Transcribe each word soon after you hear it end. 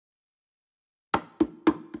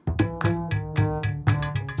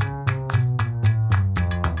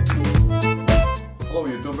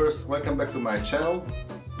Hello YouTubers, welcome back to my channel.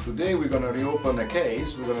 Today we're gonna reopen a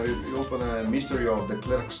case, we're gonna reopen a mystery of the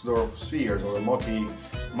Klerksdorp spheres or the Moki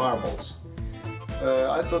marbles.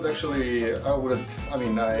 I thought actually I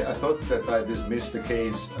thought that I dismissed the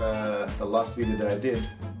case the last video that I did,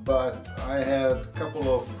 but I had a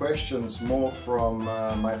couple of questions more from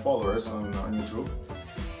my followers on YouTube.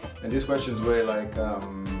 And these questions were like,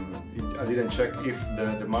 I didn't check if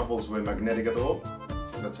the marbles were magnetic at all.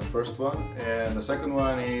 That's the first one. And the second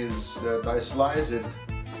one is that I slice it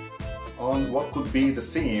on what could be the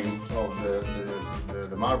seam of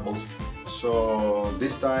the marbles. So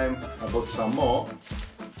this time I bought some more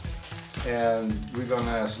and we're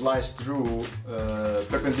gonna slice through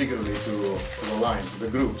perpendicularly to the line, to the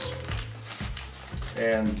grooves.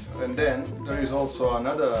 And then there is also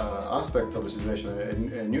another aspect of the situation,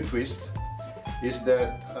 a new twist, is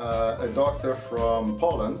that a doctor from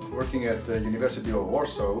Poland working at the University of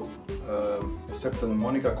Warsaw, a certain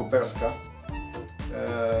Monika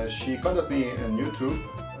she contacted me on YouTube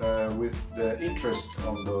with the interest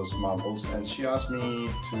on those marbles, and she asked me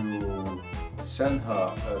to send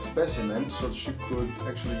her a specimen so she could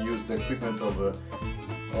actually use the equipment of the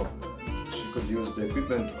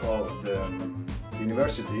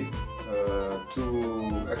university to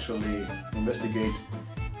actually investigate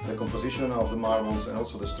the composition of the marbles and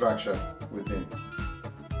also the structure within.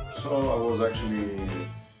 So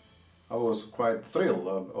I was quite thrilled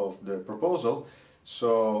of the proposal.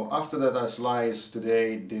 So after that I sliced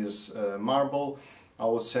today this marble, I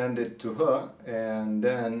will send it to her, and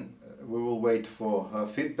then we will wait for her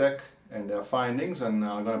feedback and their findings, and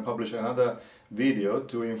I'm going to publish another video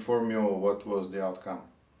to inform you what was the outcome.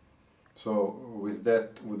 So with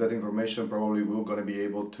that information, probably we're going to be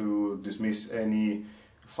able to dismiss any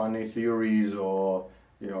funny theories or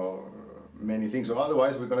many things, or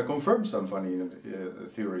otherwise we're going to confirm some funny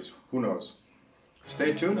theories, who knows.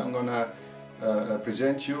 Stay tuned, I'm going to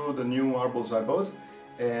present you the new marbles I bought,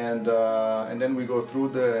 and then we go through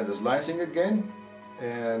the slicing again.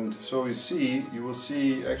 And so you will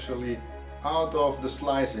see actually out of the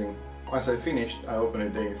slicing, once I finished, I open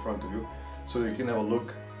it there in front of you so you can have a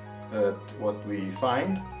look at what we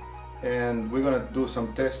find. And we're gonna do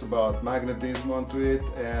some tests about magnetism onto it,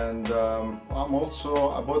 and I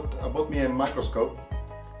bought me a microscope,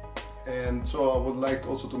 and so I would like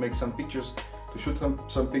also to make some pictures, to shoot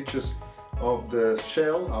some pictures of the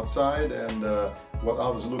shell outside and what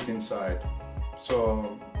others look inside.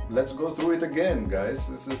 So let's go through it again, guys.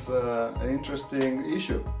 This is an interesting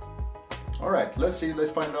issue. Alright, let's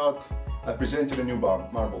find out. I present you the new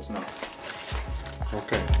marbles now.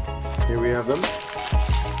 Okay, here we have them.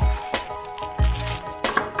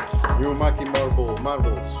 New Moki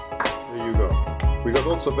marbles. There you go. We got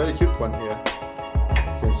also a very cute one here.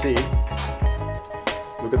 You can see.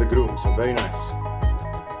 Look at the grooves, so very nice.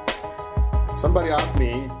 Somebody asked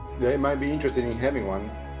me they might be interested in having one,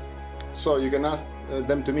 so you can ask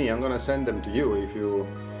them to me. I'm gonna send them to you if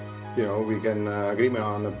we can agree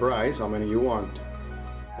on the price, how many you want,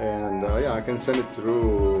 and yeah, I can send it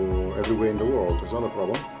through everywhere in the world. It's not a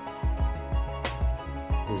problem.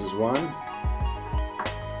 This is one.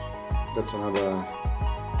 That's another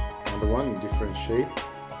one, different shape.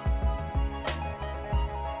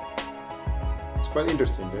 It's quite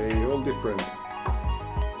interesting. They're all different.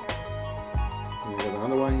 We got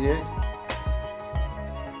another one here.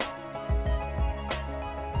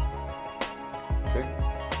 Okay,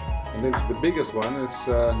 and this is the biggest one. It's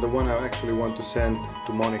the one I actually want to send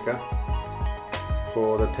to Monika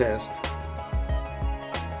for the test,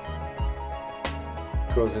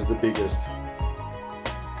 because it's the biggest.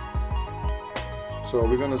 So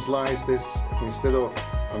we're gonna slice this, instead of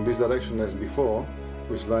on this direction as before,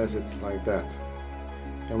 we slice it like that.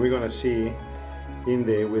 And we're gonna see in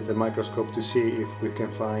there with the microscope to see if we can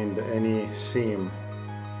find any seam.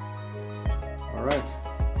 Alright.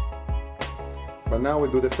 But now we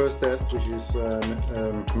do the first test, which is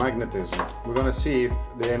magnetism. We're gonna see if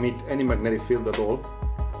they emit any magnetic field at all.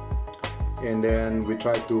 And then we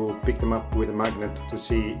try to pick them up with a magnet to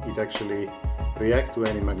see it actually react to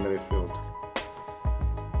any magnetic field.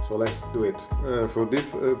 So let's do it. For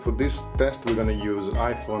this test, we're going to use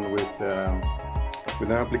iPhone with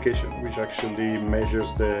an application which actually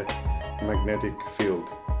measures the magnetic field.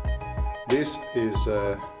 This is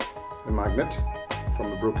a magnet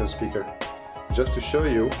from a broken speaker, just to show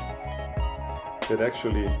you that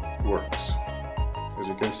actually works. As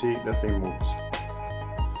you can see, the thing moves.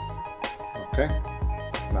 Okay.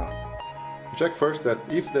 Now, check first that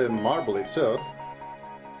if the marble itself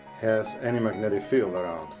has any magnetic field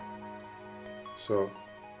around. So,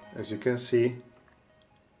 as you can see,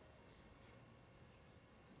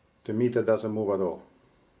 the meter doesn't move at all.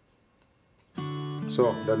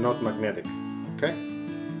 so they're not magnetic. Okay?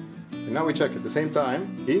 And now we check at the same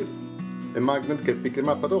time if a magnet can pick them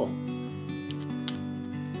up at all.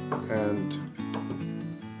 And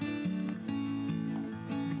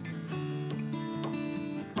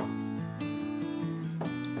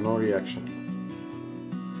no reaction.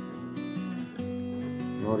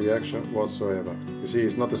 No reaction whatsoever. You see,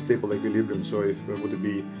 it's not a stable equilibrium, so if there would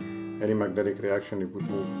be any magnetic reaction, it would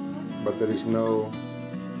move. But there is no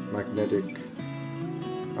magnetic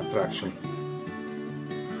attraction.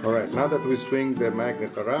 Alright, now that we swing the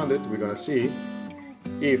magnet around it, we're gonna see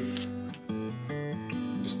if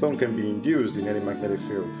the stone can be induced in any magnetic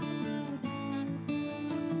field.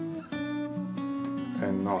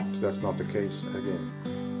 And that's not the case again.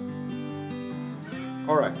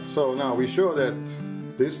 Alright, so now we show that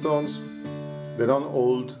these stones, they don't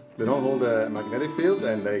hold a magnetic field,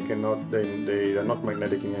 and they are not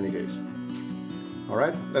magnetic in any case.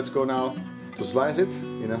 Alright, let's go now to slice it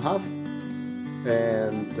in half,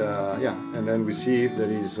 and yeah, and then we see if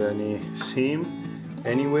there is any seam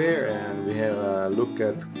anywhere, and we have a look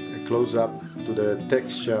at a close-up to the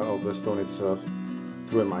texture of the stone itself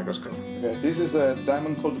through a microscope. Okay, this is a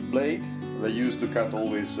diamond-coated blade that I use to cut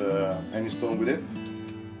always any stone with it,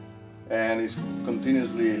 and it's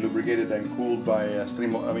continuously lubricated and cooled by a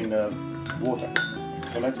stream of, water.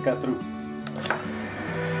 So let's cut through.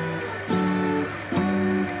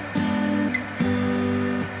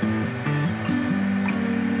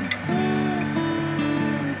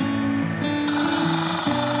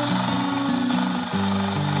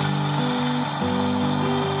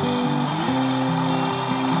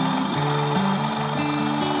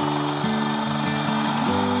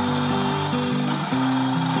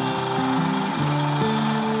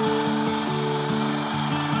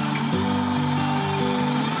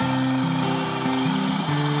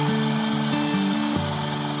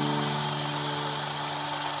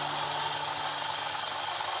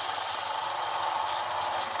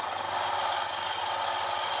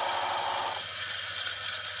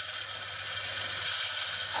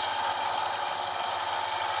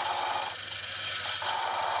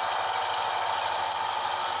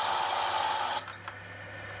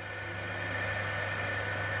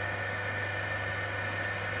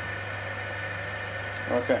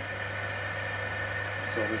 Okay,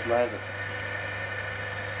 so this lies it.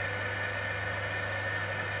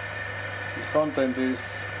 The content is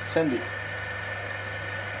sandy.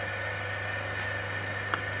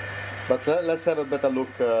 But let's have a better look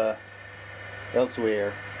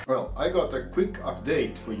elsewhere. Well, I got a quick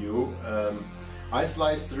update for you. I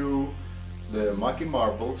sliced through the Moki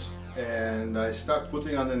marbles and I start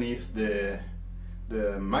putting underneath the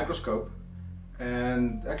microscope.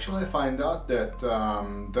 And actually I find out that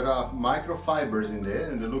there are microfibers in there,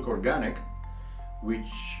 and they look organic,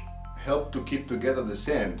 which help to keep together the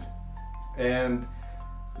sand. And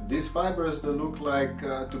these fibers, they look like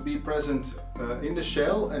to be present in the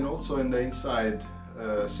shell and also in the inside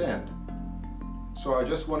sand. So I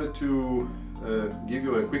just wanted to give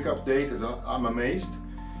you a quick update, as I'm amazed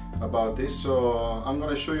about this. So I'm going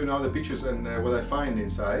to show you now the pictures and what I find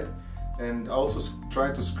inside, and also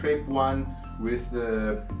try to scrape one with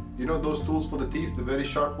the, you know, those tools for the teeth, the very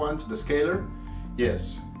sharp ones, the scaler.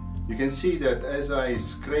 Yes, you can see that as I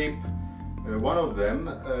scrape one of them,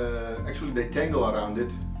 actually they tangle around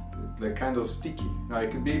it. They're kind of sticky. Now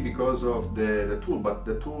it could be because of the tool, but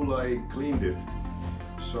the tool, I cleaned it.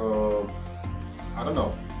 So I don't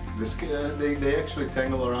know. They actually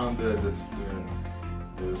tangle around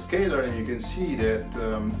the scaler, and you can see that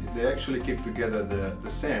they actually keep together the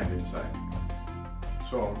sand inside.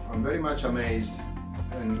 So I'm very much amazed,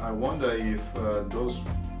 and I wonder if those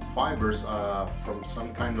fibers are from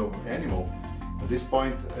some kind of animal. At this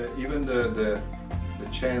point, even the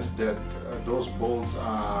chance that those balls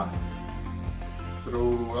are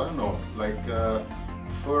through, I don't know, like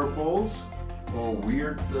fur balls or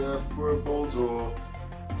weird fur balls, or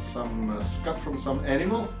some scut from some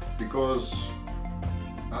animal, because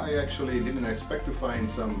I actually didn't expect to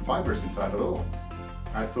find some fibers inside at all.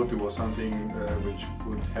 I thought it was something which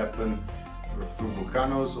could happen through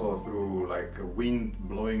volcanoes or through like wind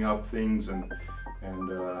blowing up things and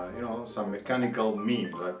you know, some mechanical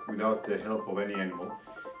mean, like without the help of any animal.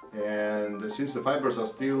 And since the fibers are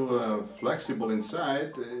still flexible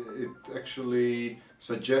inside, it actually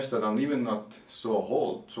suggests that I'm even not so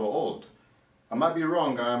old. I might be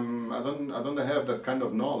wrong. I don't have that kind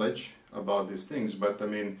of knowledge about these things, but I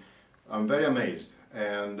mean, I'm very amazed,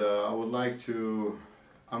 and I would like to.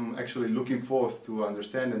 I'm actually looking forward to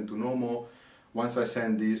understand and to know more once I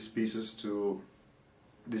send these pieces to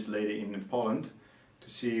this lady in Poland, to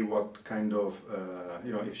see what kind of,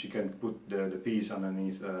 you know, if she can put the piece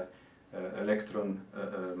underneath a electron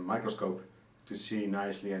microscope to see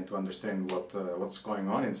nicely and to understand what's going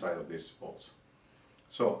on inside of these balls.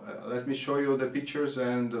 So let me show you the pictures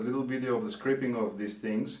and a little video of the scraping of these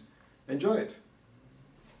things. Enjoy it!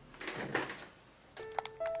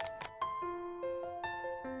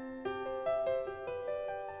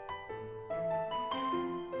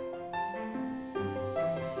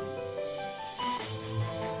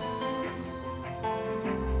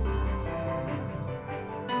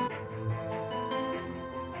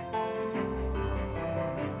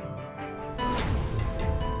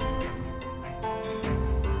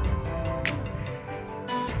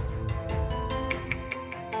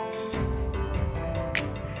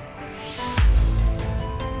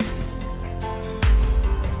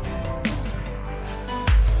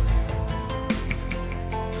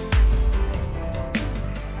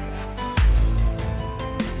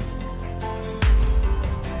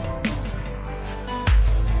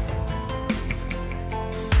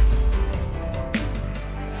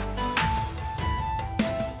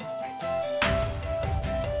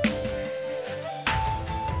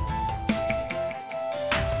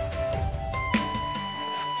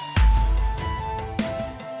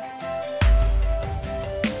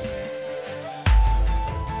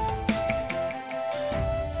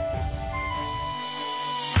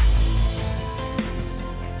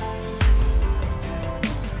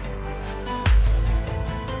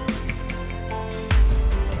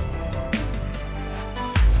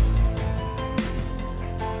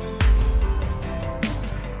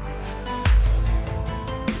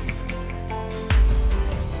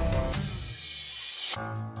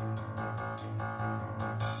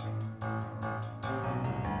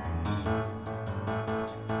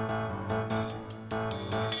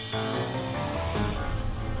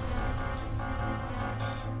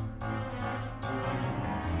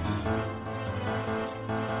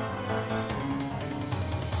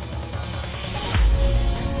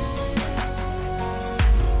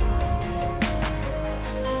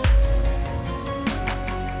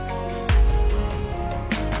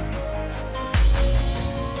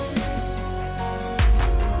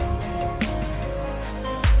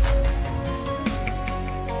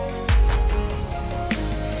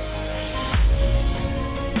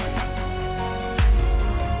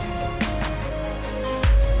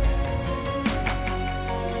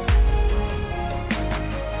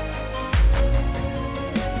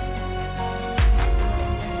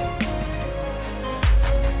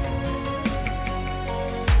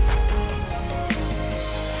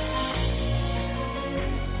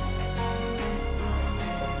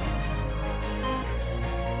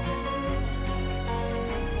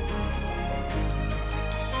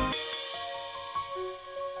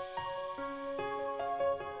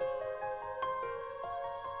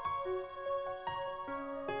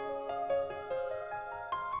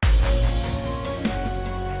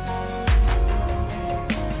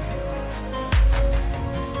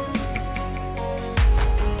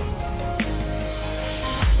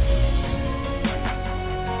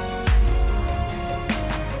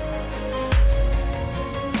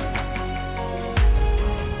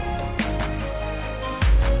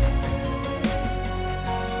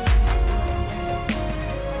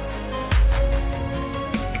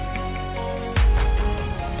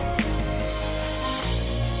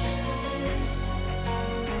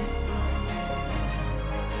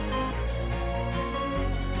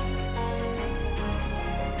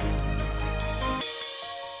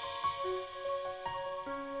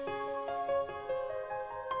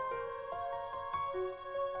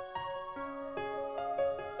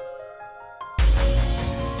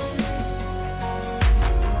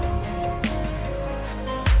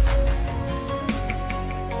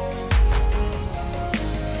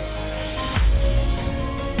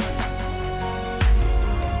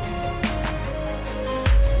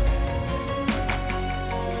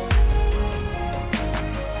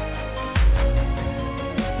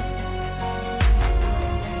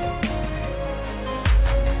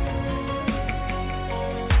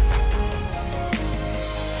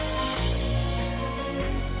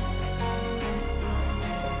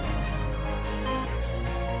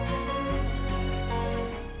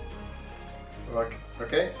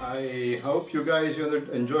 Okay, I hope you guys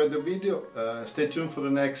enjoyed the video. Stay tuned for the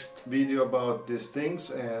next video about these things,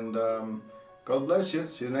 and God bless you.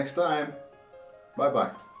 See you next time. Bye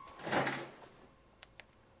bye.